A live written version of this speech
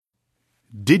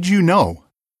Did you know?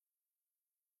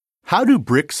 How do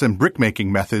bricks and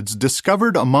brickmaking methods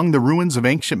discovered among the ruins of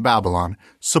ancient Babylon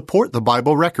support the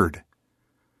Bible record?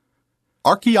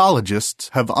 Archaeologists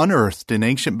have unearthed in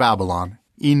ancient Babylon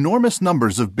enormous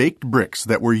numbers of baked bricks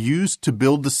that were used to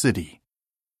build the city.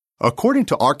 According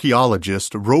to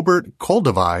archaeologist Robert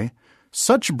Koldovai,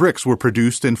 such bricks were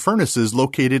produced in furnaces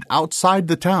located outside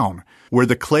the town, where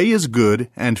the clay is good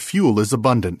and fuel is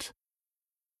abundant.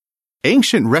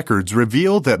 Ancient records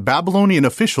reveal that Babylonian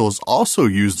officials also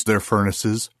used their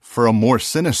furnaces for a more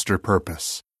sinister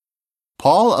purpose.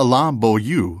 Paul Alain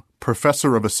Beaulieu,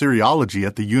 professor of Assyriology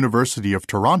at the University of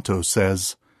Toronto,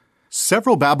 says,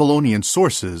 several Babylonian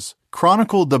sources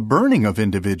chronicle the burning of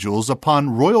individuals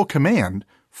upon royal command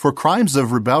for crimes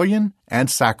of rebellion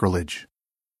and sacrilege.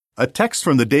 A text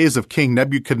from the days of King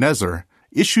Nebuchadnezzar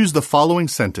issues the following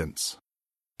sentence: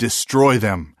 destroy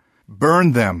them,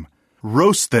 burn them,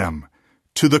 roast them,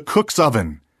 to the cook's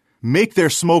oven, make their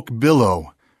smoke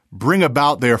billow, bring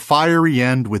about their fiery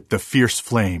end with the fierce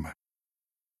flame.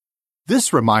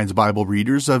 This reminds Bible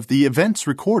readers of the events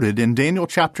recorded in Daniel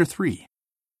chapter 3.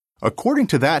 According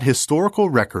to that historical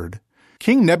record,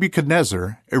 King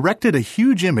Nebuchadnezzar erected a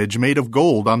huge image made of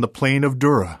gold on the plain of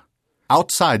Dura,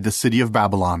 outside the city of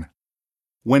Babylon.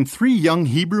 When 3 young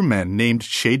Hebrew men named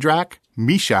Shadrach,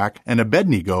 Meshach, and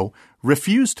Abednego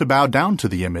refused to bow down to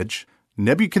the image,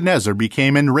 Nebuchadnezzar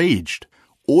became enraged,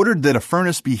 ordered that a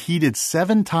furnace be heated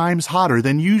 7 times hotter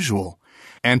than usual,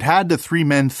 and had the 3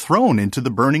 men thrown into the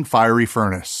burning fiery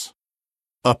furnace.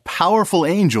 A powerful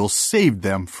angel saved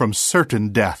them from certain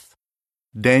death.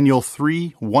 Daniel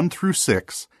 3,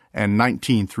 1-6 and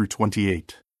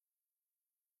 19-28.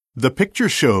 The picture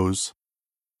shows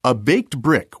a baked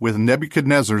brick with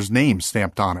Nebuchadnezzar's name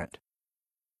stamped on it.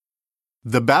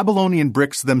 The Babylonian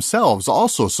bricks themselves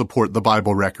also support the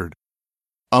Bible record.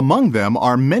 Among them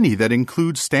are many that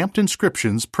include stamped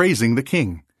inscriptions praising the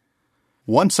king.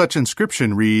 One such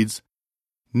inscription reads,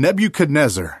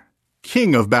 Nebuchadnezzar,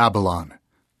 king of Babylon,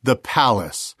 the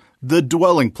palace, the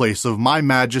dwelling place of my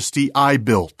majesty I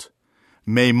built.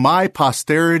 May my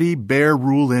posterity bear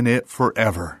rule in it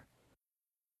forever.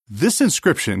 This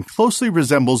inscription closely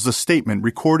resembles the statement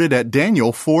recorded at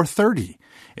Daniel 4:30,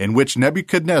 in which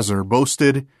Nebuchadnezzar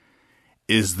boasted,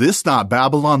 Is this not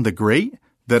Babylon the Great,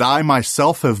 that I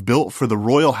myself have built for the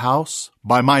royal house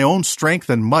by my own strength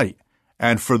and might,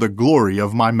 and for the glory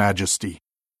of my majesty?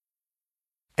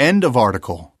 End of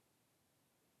article.